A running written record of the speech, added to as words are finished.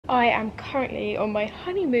I am currently on my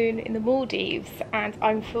honeymoon in the Maldives and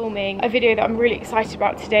I'm filming a video that I'm really excited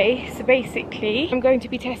about today. So basically, I'm going to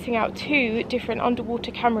be testing out 2 different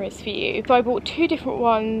underwater cameras for you. So I bought 2 different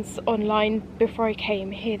ones online before I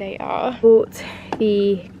came. Here they are. Bought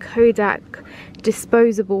the Kodak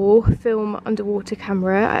disposable film underwater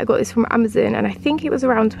camera. I got this from Amazon and I think it was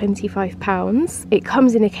around £25. It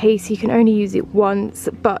comes in a case, you can only use it once,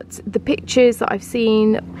 but the pictures that I've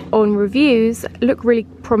seen on reviews look really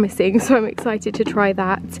promising, so I'm excited to try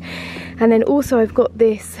that. And then also I've got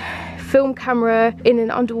this film camera in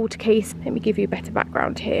an underwater case. Let me give you a better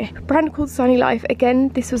background here. A brand called Sunnylife. Again,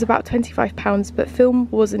 this was about £25, but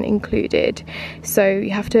film wasn't included. So you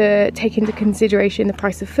have to take into consideration the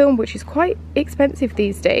price of film, which is quite expensive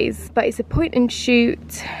these days. But it's a point and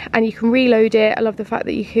shoot and you can reload it. I love the fact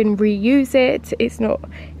that you can reuse it. It's not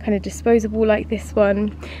kind of disposable like this one.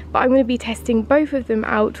 But I'm going to be testing both of them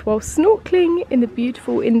out while snorkeling in the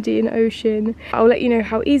beautiful Indian Ocean. I'll let you know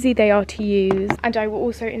how easy they are to use, and I will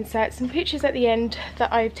also insert some pictures at the end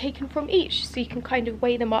that I've taken from each, so you can kind of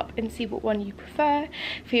weigh them up and see what one you prefer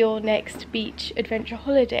for your next beach adventure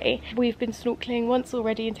holiday. We've been snorkeling once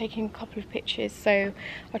already and taking a couple of pictures, so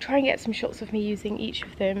I'll try and get some shots of me using each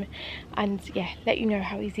of them and yeah, let you know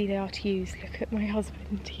how easy they are to use. Look at my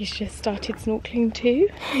husband, he's just started snorkeling too.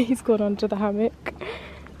 He's gone under the hammock.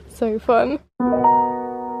 So fun.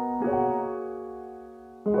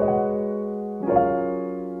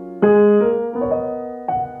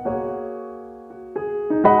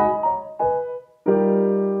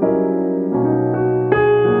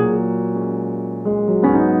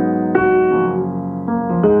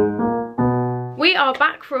 We are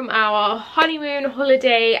back from our honeymoon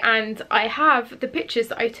holiday and I have the pictures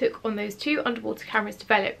that I took on those 2 underwater cameras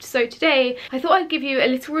developed. So today I thought I'd give you a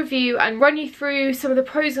little review and run you through some of the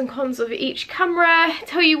pros and cons of each camera,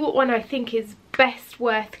 tell you what one I think is best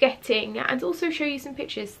worth getting, and also show you some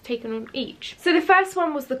pictures taken on each. So the first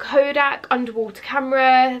one was the Kodak underwater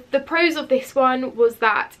camera. The pros of this one was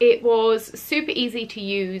that it was super easy to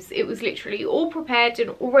use. It was literally all prepared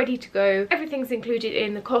and all ready to go. Everything's included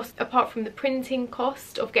in the cost apart from the printing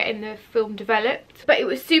cost of getting the film developed, but it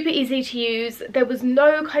was super easy to use. There was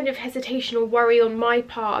no kind of hesitation or worry on my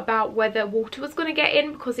part about whether water was going to get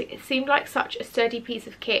in, because it seemed like such a sturdy piece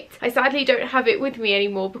of kit. I sadly don't have it with me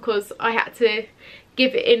anymore because I had to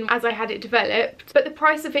give it in as I had it developed, but the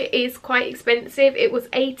price of it is quite expensive. It was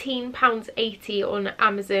 £18.80 on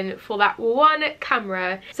Amazon for that one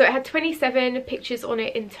camera. So it had 27 pictures on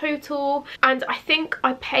it in total, and I think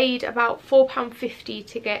I paid about £4.50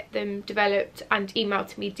 to get them developed and emailed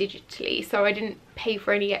to me digitally, so I didn't pay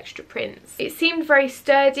for any extra prints. It seemed very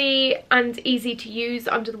sturdy and easy to use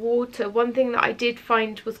under the water. One thing that I did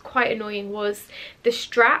find was quite annoying was the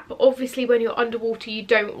strap. Obviously when you're underwater you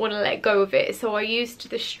don't want to let go of it, so I used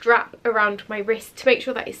the strap around my wrist to make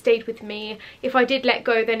sure that it stayed with me. If I did let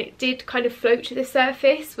go, then it did kind of float to the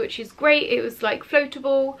surface, which is great. It was like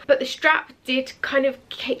floatable, but the strap did kind of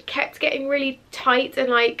kept getting really tight, and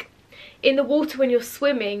like in the water when you're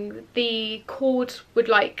swimming the cord would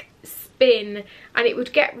like spin and it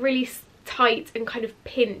would get really tight and kind of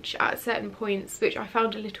pinch at certain points, which I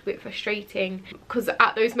found a little bit frustrating, because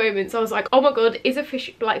at those moments I was like, oh my god, is a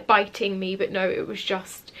fish like biting me? But no, it was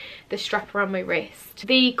just the strap around my wrist.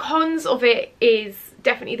 The cons of it is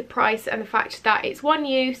definitely the price and the fact that it's one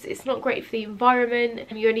use. It's not great for the environment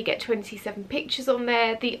and you only get 27 pictures on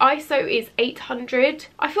there. The ISO is 800.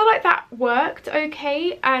 I feel like that worked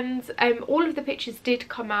okay, and all of the pictures did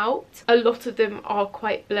come out. A lot of them are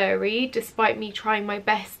quite blurry despite me trying my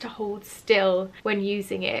best to hold still when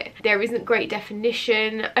using it. There isn't great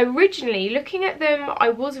definition. Originally looking at them I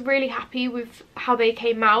was really happy with how they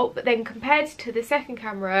came out, but then compared to the second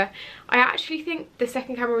camera I actually think the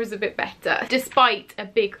second camera was a bit better despite a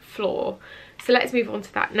big flaw. So let's move on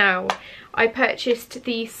to that now. I purchased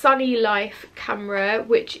the Sunnylife camera,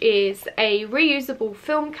 which is a reusable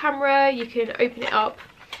film camera. You can open it up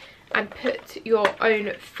and put your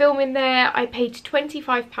own film in there. I paid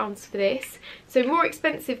 £25 for this, so more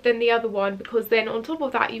expensive than the other one, because then on top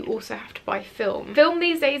of that you also have to buy film. Film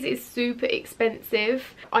these days is super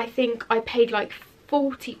expensive. I think I paid like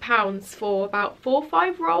 £40 for about 4 or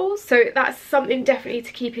 5 rolls, so that's something definitely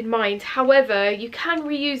to keep in mind. However, you can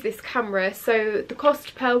reuse this camera, so the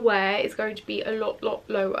cost per wear is going to be a lot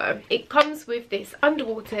lower. It comes with this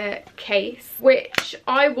underwater case, which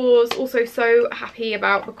I was also so happy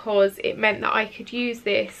about because it meant that I could use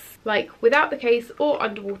this like without the case or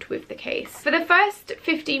underwater with the case. For the first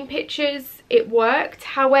 15 pictures it worked,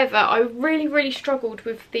 however I really struggled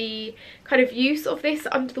with the kind of use of this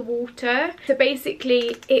under the water. So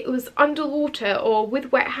basically it was underwater or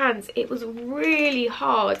with wet hands, it was really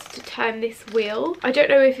hard to turn this wheel. I don't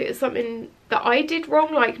know if it was something that I did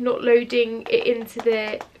wrong, like not loading it into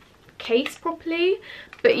the case properly,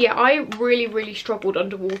 but yeah, I really struggled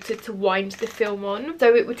underwater to wind the film on.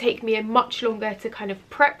 So it would take me much longer to kind of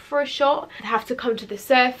prep for a shot. I'd have to come to the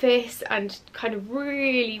surface and kind of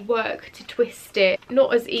really work to twist it.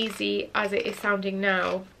 Not as easy as it is sounding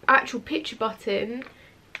now. Actual picture button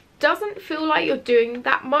doesn't feel like you're doing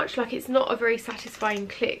that much, like it's not a very satisfying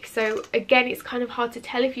click. So again, it's kind of hard to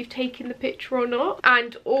tell if you've taken the picture or not.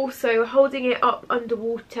 And also holding it up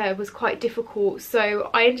underwater was quite difficult,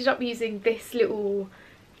 so I ended up using this little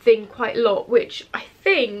thing quite a lot, which I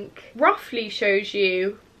think roughly shows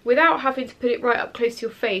you, without having to put it right up close to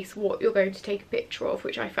your face, what you're going to take a picture of,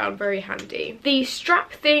 which I found very handy. The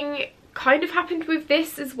strap thing kind of happened with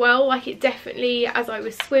this as well, like it definitely, as I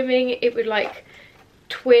was swimming, it would like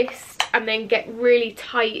twist and then get really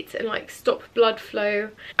tight and like stop blood flow.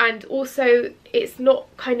 And also it's not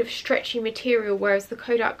kind of stretchy material, whereas the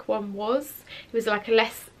Kodak one was. It was like a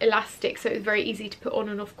less elastic, so it was very easy to put on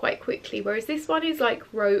and off quite quickly, whereas this one is like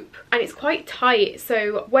rope and it's quite tight.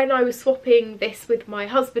 So when I was swapping this with my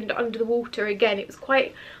husband under the water, again it was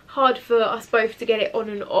quite hard for us both to get it on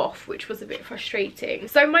and off, which was a bit frustrating.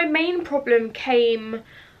 So my main problem came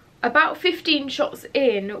about 15 shots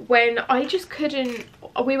in, when I just couldn't,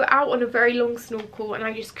 we were out on a very long snorkel and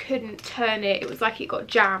I just couldn't turn it. It was like it got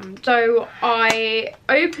jammed. So I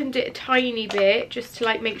opened it a tiny bit just to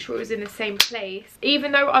like make sure it was in the same place.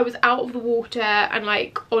 Even though I was out of the water and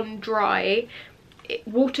like on dry,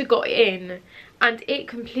 water got in and it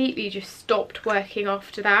completely just stopped working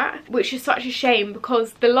after that, which is such a shame,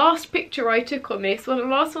 because the last picture I took on this, one of the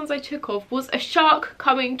last ones I took of, was a shark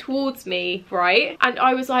coming towards me, right? And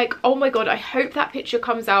I was like, oh my god, I hope that picture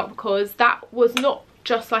comes out, because that was not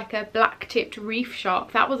just like a black tipped reef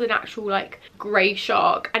shark, that was an actual like grey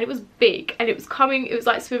shark, and it was big and it was coming, it was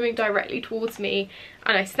like swimming directly towards me,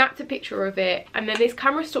 and I snapped a picture of it, and then this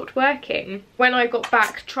camera stopped working. When I got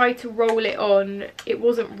back, tried to roll it on, it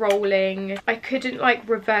wasn't rolling. I couldn't like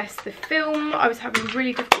reverse the film, I was having a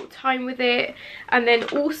really difficult time with it. And then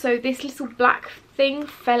also this little black thing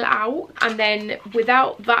fell out, and then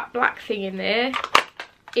without that black thing in there,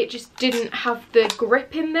 it just didn't have the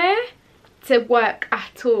grip in there to work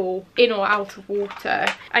at all in or out of water.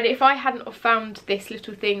 And if I hadn't have found this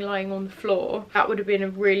little thing lying on the floor, that would have been a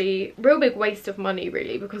real big waste of money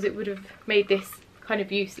really, because it would have made this kind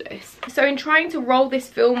of useless. So in trying to roll this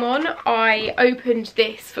film on, I opened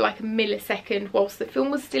this for like a millisecond whilst the film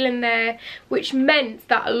was still in there, which meant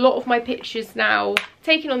that a lot of my pictures now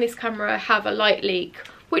taken on this camera have a light leak,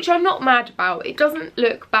 which I'm not mad about. It doesn't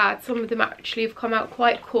look bad. Some of them actually have come out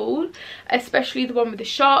quite cool, especially the one with the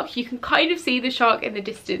shark. You can kind of see the shark in the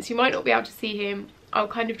distance. You might not be able to see him. I'll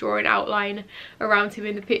kind of draw an outline around him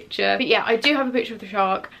in the picture. But yeah, I do have a picture of the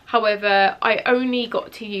shark. However, I only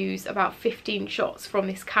got to use about 15 shots from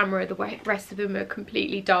this camera. The rest of them are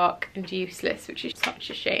completely dark and useless, which is such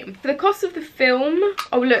a shame. For the cost of the film,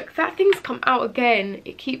 oh look, that thing's come out again.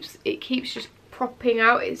 It keeps just propping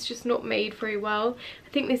out. It's just not made very well. I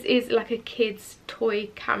think this is like a kid's toy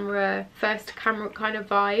camera, first camera kind of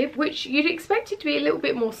vibe, which you'd expect it to be a little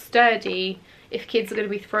bit more sturdy if kids are going to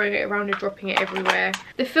be throwing it around and dropping it everywhere.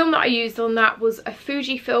 The film that I used on that was a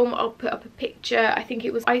Fuji film. I'll put up a picture. I think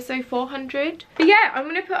it was ISO 400. But yeah, I'm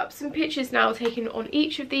going to put up some pictures now taken on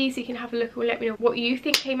each of these. You can have a look and let me know what you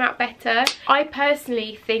think came out better. I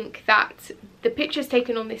personally think that the pictures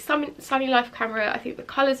taken on this Sunnylife camera, I think the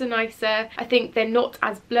colours are nicer. I think they're not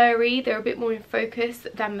as blurry. They're a bit more in focus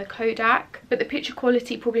than the Kodak. But the picture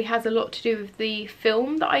quality probably has a lot to do with the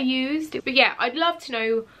film that I used. But yeah, I'd love to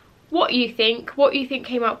know what you think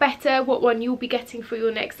came out better, what one you'll be getting for your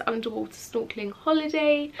next underwater snorkeling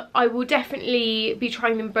holiday. I will definitely be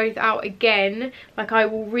trying them both out again. Like, I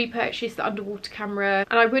will repurchase the underwater camera,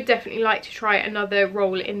 and I would definitely like to try another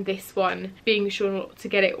roll in this one, being sure not to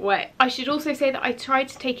get it wet. I should also say that I tried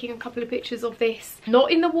taking a couple of pictures of this not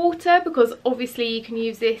in the water, because obviously you can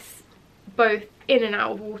use this both in and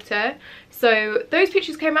out of water. So those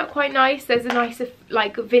pictures came out quite nice. There's a nice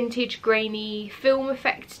like vintage grainy film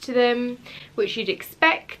effect to them, which you'd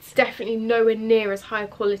expect. Definitely nowhere near as high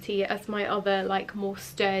quality as my other like more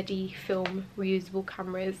sturdy film reusable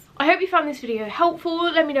cameras. I hope you found this video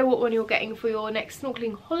helpful. Let me know what one you're getting for your next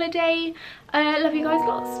snorkeling holiday. Love you guys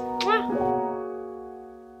lots.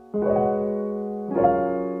 Mwah.